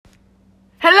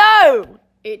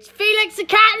It's Felix the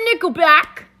Cat and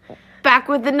Nickelback, Back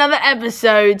with another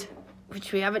episode.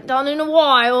 which we haven't done in a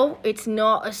while. It's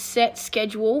not a set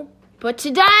schedule. But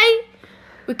today,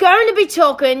 we're going to be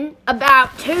talking about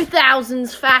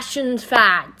 2000s fashion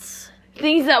fads.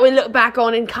 Things that we look back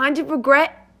on and kind of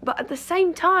regret, but at the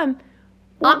same time...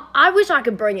 I wish I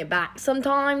could bring it back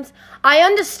sometimes. I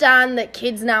understand that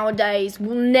kids nowadays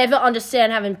will never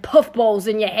understand having puffballs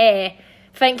in your hair,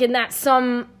 thinking that's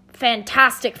some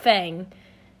fantastic thing.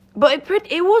 But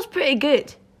it was pretty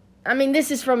good. I mean,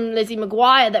 this is from Lizzie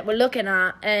McGuire that we're looking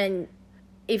at, and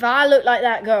if I look like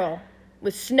that girl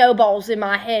with snowballs in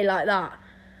my hair like that,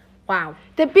 wow.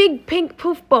 They're big pink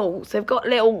puff balls. They've got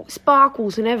little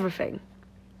sparkles and everything.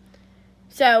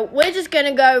 So we're just going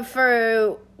to go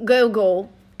through Google,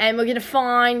 and we're going to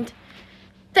find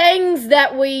things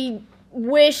that we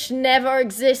wish never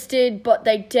existed, but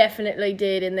they definitely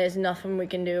did, and there's nothing we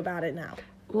can do about it now.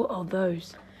 What are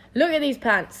those? Look at these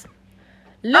pants.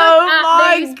 Look Oh at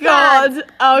my these God.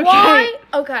 pants. Okay. Why?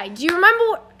 Okay, do you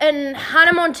remember in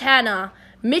Hannah Montana,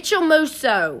 Mitchell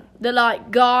Musso, the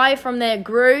guy from their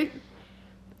group,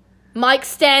 Mike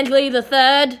Stanley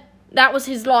III? That was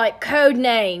his code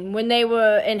name when they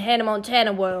were in Hannah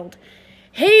Montana world.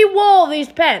 He wore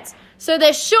these pants. So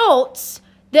they're shorts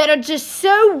that are just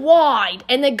so wide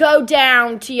and they go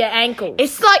down to your ankles.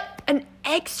 It's like an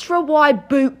extra wide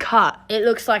boot cut. It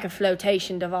looks like a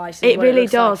flotation device. It really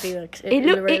does.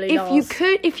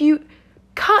 If you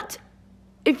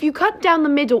cut down the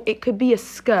middle, it could be a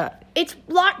skirt. It's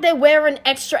like they're wearing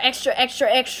extra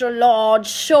large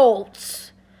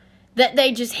shorts that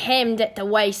they just hemmed at the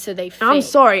waist so they fit. I'm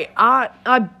sorry. I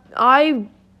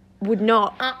would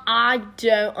not. I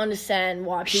don't understand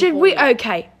why people... Should we?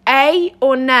 Okay. A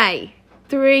or nay?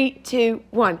 3, 2,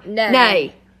 1.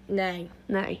 Nay. Nay.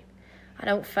 I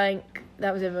don't think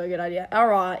that was ever a good idea. All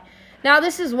right. Now,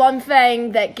 this is one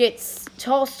thing that gets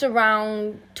tossed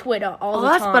around Twitter all the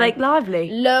time. Oh, that's Blake Lively.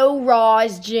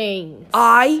 Low-rise jeans.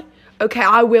 I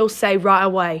will say right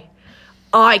away,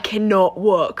 I cannot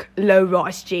work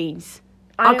low-rise jeans.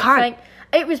 I can't.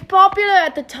 It was popular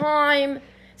at the time.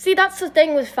 See, that's the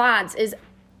thing with fads, is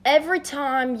every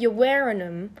time you're wearing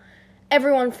them,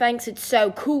 everyone thinks it's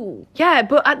so cool. Yeah,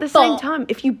 but at the same time,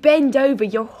 if you bend over,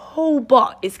 your whole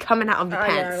butt is coming out of the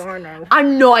pants. I know.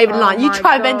 I'm not even lying. You my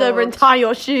try and bend over and God. tie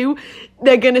your shoe,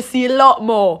 they're going to see a lot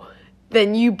more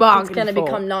than you bargained It's going to for.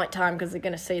 become nighttime because they're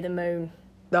going to see the moon.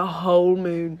 The whole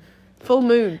moon. Full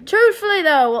moon. Truthfully,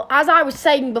 though, as I was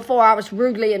saying before, I was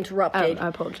rudely interrupted. Oh, I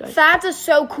apologise. Fads are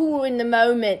so cool in the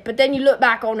moment, but then you look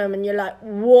back on them and you're like,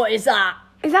 what is that?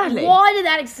 Exactly. Why did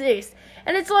that exist?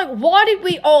 And it's like, why did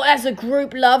we all as a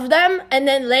group love them, and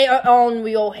then later on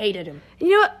we all hated them?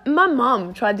 You know what? My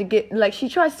mum tried to she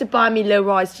tries to buy me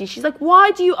low-rise jeans. She's like,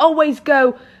 why do you always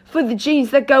go for the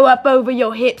jeans that go up over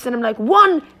your hips? And I'm like,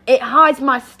 1, it hides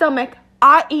my stomach.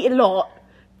 I eat a lot.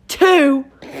 2,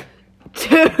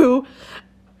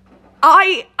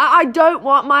 I don't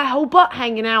want my whole butt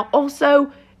hanging out.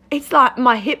 Also, it's like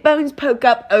my hip bones poke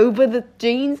up over the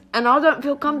jeans, and I don't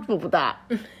feel comfortable with that.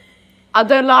 I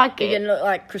don't like it. You're going to look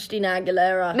like Christina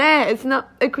Aguilera. Nah, it's not.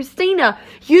 Christina,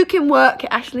 you can work,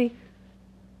 Ashley.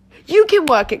 You can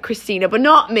work it, Christina, but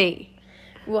not me.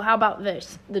 Well, how about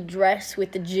this? The dress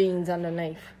with the jeans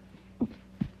underneath.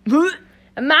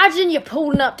 Imagine you're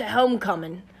pulling up to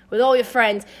homecoming with all your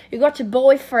friends. You got your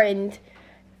boyfriend,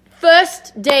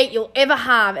 first date you'll ever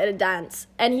have at a dance,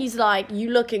 and he's like, you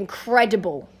look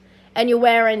incredible, and you're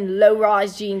wearing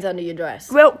low-rise jeans under your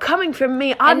dress. Well, coming from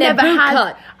me, I've they're never boot had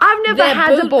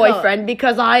cut. a boyfriend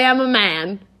because I am a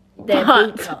man. They're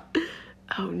boot cut.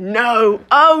 Oh no!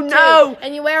 Oh no!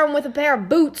 And you wear them with a pair of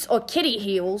boots or kitty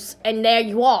heels, and there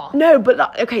you are. No,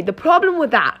 but okay, the problem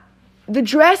with that, the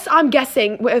dress, I'm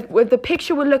guessing, with the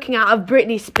picture we're looking at of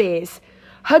Britney Spears,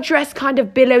 her dress kind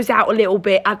of billows out a little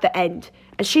bit at the end.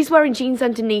 And she's wearing jeans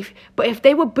underneath. But if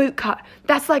they were boot cut,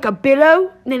 that's like a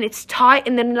billow, and then it's tight,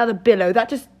 and then another billow. That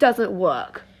just doesn't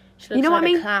work. She looks You know like what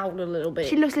I mean? a cloud a little bit.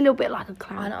 She looks a little bit like a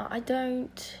clown. I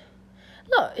don't...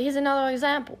 Look, here's another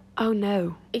example. Oh,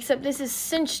 no. Except this is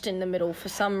cinched in the middle for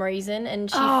some reason, and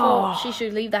she thought she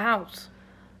should leave the house.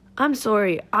 I'm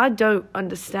sorry. I don't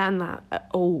understand that at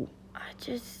all.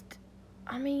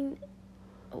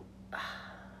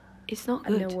 It's not I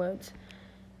have good. no words.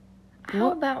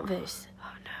 How about this?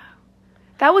 Oh, no.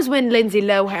 That was when Lindsay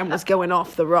Lohan was going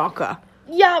off the rocker.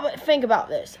 Yeah, but think about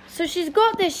this. So she's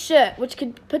got this shirt, which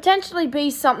could potentially be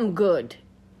something good.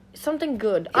 Something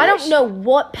good. I don't know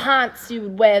what pants you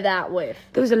would wear that with.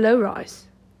 Those are low-rise.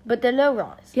 But they're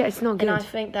low-rise. Yeah, it's not good. And I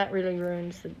think that really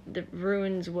ruins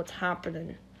ruins what's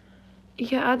happening.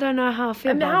 Yeah, I don't know how I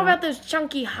feel I mean, about how that. about those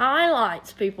chunky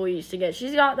highlights people used to get?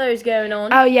 She's got those going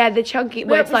on. Oh, yeah, the chunky,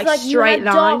 where it's it was like you straight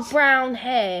had lines. dark brown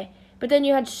hair, but then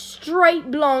you had straight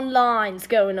blonde lines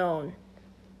going on.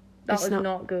 That It's was not-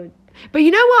 not good. But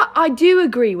you know what I do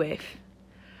agree with?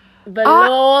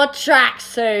 Velour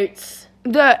tracksuits.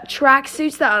 The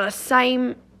tracksuits that are the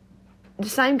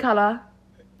same colour,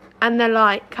 and they're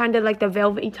like, kind of like the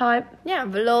velvety type. Yeah,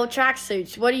 velour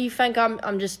tracksuits. What do you think?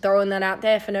 I'm just throwing that out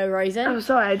there for no reason. Oh,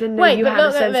 sorry, I didn't know Wait, you but had a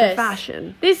look at sense this. of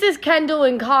fashion. This is Kendall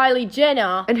and Kylie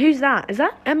Jenner. And who's that? Is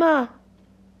that Emma?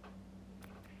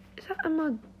 Is that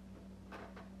Emma?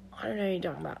 I don't know who you're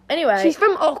talking about. Anyway. She's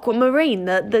from Aquamarine,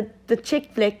 the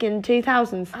chick flick in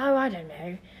 2000s. Oh, I don't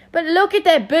know. But look at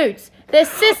their boots. Their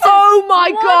sisters. Oh my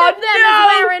one God, of them no!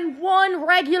 is wearing one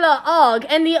regular UGG,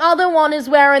 and the other one is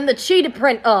wearing the cheetah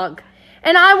print UGG.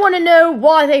 And I want to know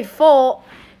why they thought,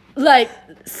 like,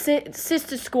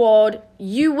 Sister Squad,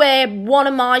 you wear one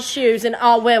of my shoes and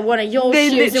I'll wear one of your They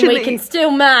shoes and we literally- can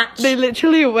still match. They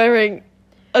literally are wearing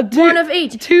One of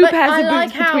each. two But pairs I of like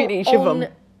boots how between each of on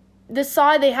them. the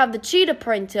side they have the cheetah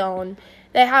print on,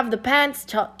 they have the pants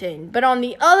tucked in. But on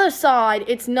the other side,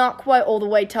 it's not quite all the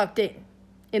way tucked in.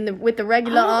 With the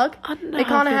regular UGG, I don't know they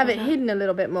how I kind of feel have about it that. hidden a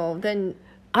little bit more. Then,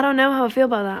 I don't know how I feel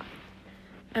about that.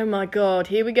 oh my god,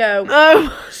 here we go.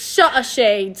 Oh, Shutter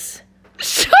shades.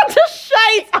 shut the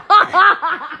shades.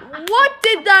 What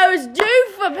did those do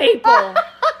for people?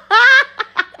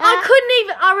 I couldn't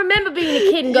even. I remember being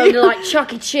a kid and going to like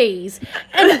Chuck E. Cheese,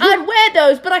 and I'd wear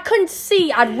those, but I couldn't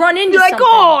see. I'd run into You're like, something.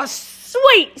 oh,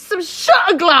 sweet, some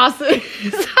shutter glasses.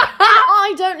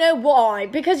 I don't know why,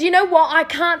 because you know what? I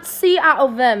can't see out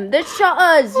of them. They're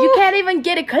shutters. You can't even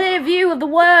get a clear view of the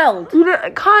world. You know,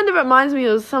 it kind of reminds me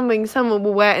of something someone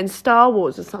will wear in Star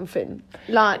Wars or something.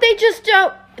 Like, They just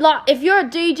don't. Like, if you're a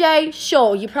DJ,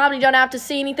 sure, you probably don't have to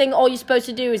see anything. All you're supposed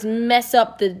to do is mess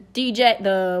up the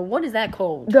DJ, what is that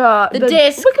called? The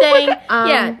disc wicka thing. wicka,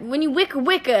 Yeah, when you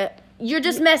wicka, you're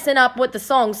just messing up what the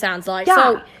song sounds like. Yeah.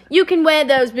 So you can wear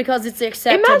those because it's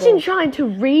acceptable. imagine trying to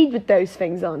read with those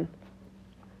things on.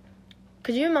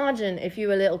 Could you imagine if you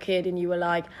were a little kid and you were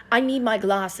like, I need my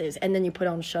glasses, and then you put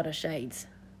on shutter shades?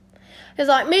 It's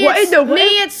like me, What in the world?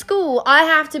 me at school, I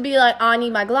have to be like, I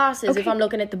need my glasses if Okay. I'm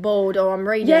looking at the board or I'm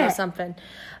reading Yeah. or something.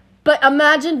 But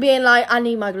imagine being like, I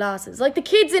need my glasses. Like the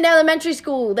kids in elementary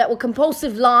school that were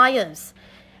compulsive liars.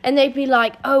 And they'd be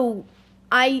like, oh,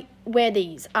 I wear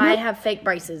these. I have fake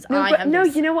braces. No, I but have no,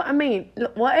 this. you know what I mean?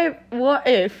 Look, what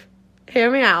if, hear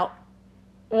me out,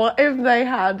 what if they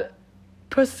had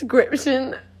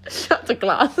prescription shutter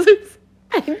glasses?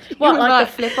 And you What, were like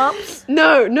the flip-ups?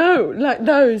 No, like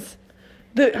those.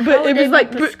 But would it they was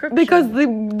like be prescription? because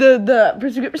the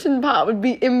prescription part would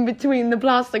be in between the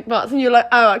plastic parts, and you're like,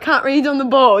 oh, I can't read on the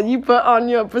board. You put on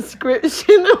your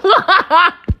prescription.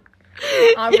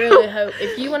 I really hope.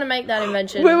 If you want to make that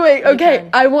invention. Wait, you okay. can.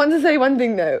 I want to say one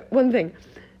thing though. One thing.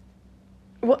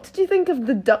 What did you think of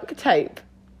the duct tape?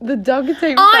 The duct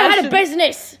tape. I had a fashion?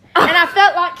 business. And I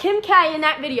felt like Kim K in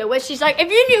that video where she's like, if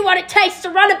you knew what it takes to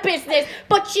run a business,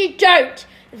 but you don't.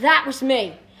 That was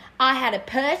me. I had a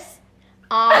purse.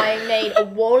 I made a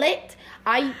wallet.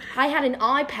 I had an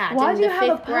iPad Why in do the you have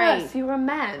a fifth grade. purse? You're a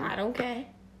man. I don't care.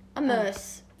 A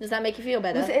purse. Does that make you feel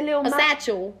better? Was it a little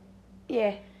satchel?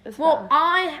 Yeah. That's Well, better.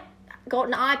 I got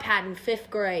an iPad in fifth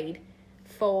grade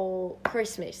for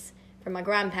Christmas from my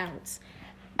grandparents.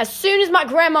 As soon as my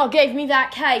grandma gave me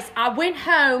that case, I went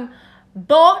home,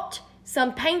 bought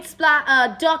some paint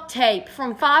duct tape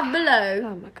from Five Below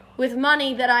Oh my god. with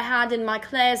money that I had in my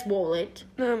Claire's wallet,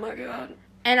 Oh my god.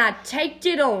 and I taped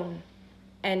it on.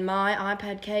 And my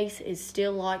iPad case is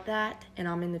still like that, and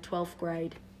I'm in the 12th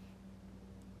grade.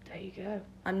 There you go.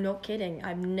 I'm not kidding.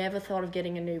 I've never thought of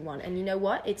getting a new one. And you know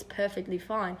what? It's perfectly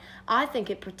fine. I think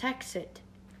it protects it.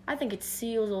 I think it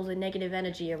seals all the negative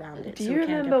energy around it. Do so you it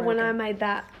can't remember get when I broken. made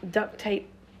that duct tape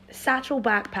satchel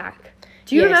backpack?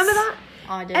 Do you Yes, remember that?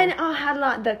 I do. And I had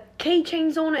like the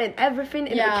keychains on it and everything,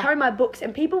 and I Yeah. would carry my books,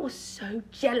 and people were so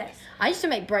jealous. I used to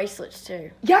make bracelets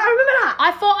too. Yeah, I remember that.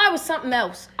 I thought I was something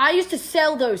else. I used to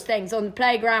sell those things on the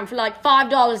playground for like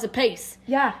 $5 a piece.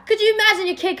 Yeah. Could you imagine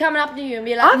your kid coming up to you and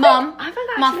be I like, think- Mum, I think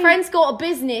my actually- friend's got a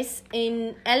business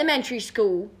in elementary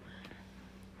school.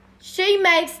 She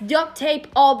makes duct tape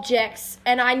objects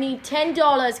and I need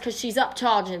 $10 because she's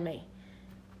upcharging me.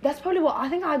 That's probably what I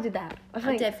think I did that. I I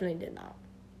think. definitely did that.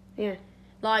 Yeah.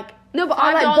 Like, No, but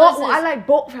I like $5 bought. is- I like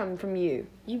bought from you.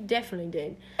 You definitely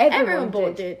did. Everyone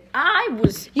bought did. it. I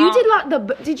was. You did like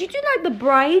the. Did you do like the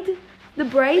braid? The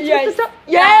braids Yes. with the stuff?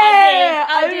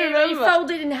 I did. You remember.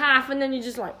 fold it in half and then you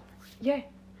just like. Yeah.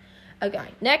 Okay.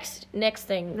 Next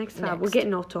thing. Next time, we're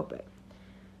getting off topic.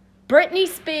 Britney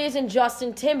Spears and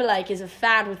Justin Timberlake is a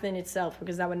fad within itself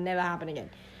because that would never happen again.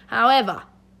 However,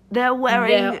 they're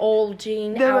wearing all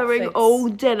jean They're outfits. wearing all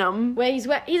denim. Where he's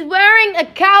wearing a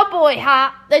cowboy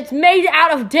hat that's made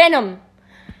out of denim.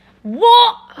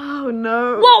 What? Oh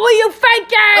no. What were you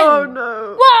thinking? Oh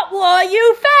no. What were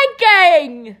you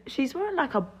thinking? She's wearing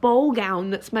like a ball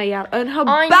gown that's made out, and her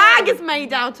I bag know. is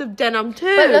made out of denim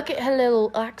too. But look at her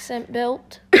little accent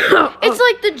built. It's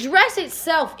like the dress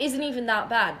itself isn't even that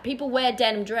bad. People wear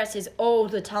denim dresses all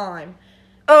the time.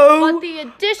 Oh. But the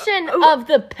addition of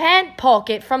the pant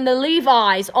pocket from the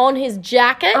Levi's on his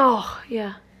jacket. Oh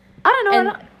yeah. I don't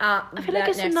know. And I feel like that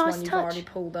it's a next nice one you've touch. already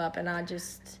pulled up, and I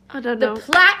don't know. the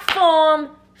platform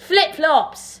flip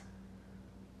flops.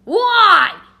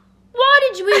 Why?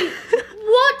 Why did we?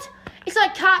 What? It's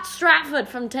like Kat Stratford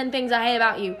from 10 Things I Hate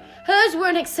About You. Hers were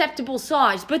an acceptable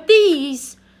size, but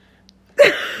these.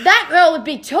 That girl would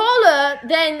be taller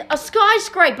than a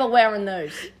skyscraper wearing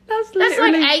those. That's like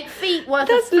literally 8 feet worth of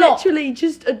That's flop. literally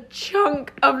just a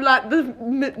chunk of like the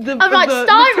like the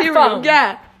styrofoam. material.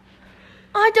 Yeah.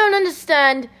 I don't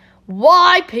understand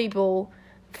why people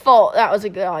thought that was a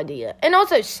good idea. And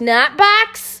also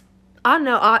snapbacks. I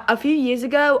know. A few years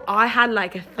ago, I had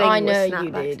like a thing. I know with you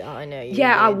snapbacks. did. I know you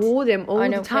Yeah, I did. wore them all I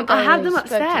know, the time. think I had only them spoke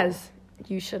to upstairs.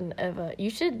 You shouldn't ever. You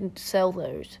shouldn't sell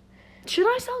those. Should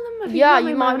I sell them? Have Yeah, got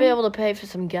you my might be money? able to pay for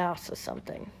some gas or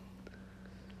something.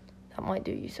 That might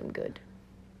do you some good.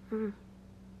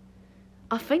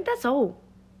 I think that's all.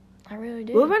 I really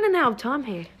do. We're running out of time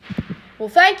here. Well,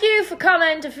 thank you for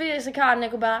coming to Felix the Card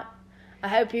Nickelback. I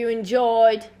hope you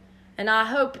enjoyed, and I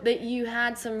hope that you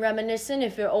had some reminiscing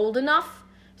if you're old enough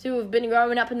to have been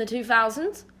growing up in the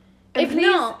 2000s. And If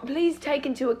not, please take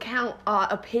into account our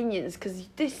opinions because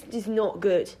this is not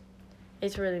good.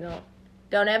 it's really not.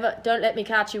 Don't let me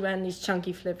catch you wearing these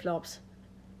chunky flip-flops.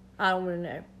 I don't want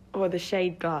to know. Or the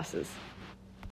shade glasses.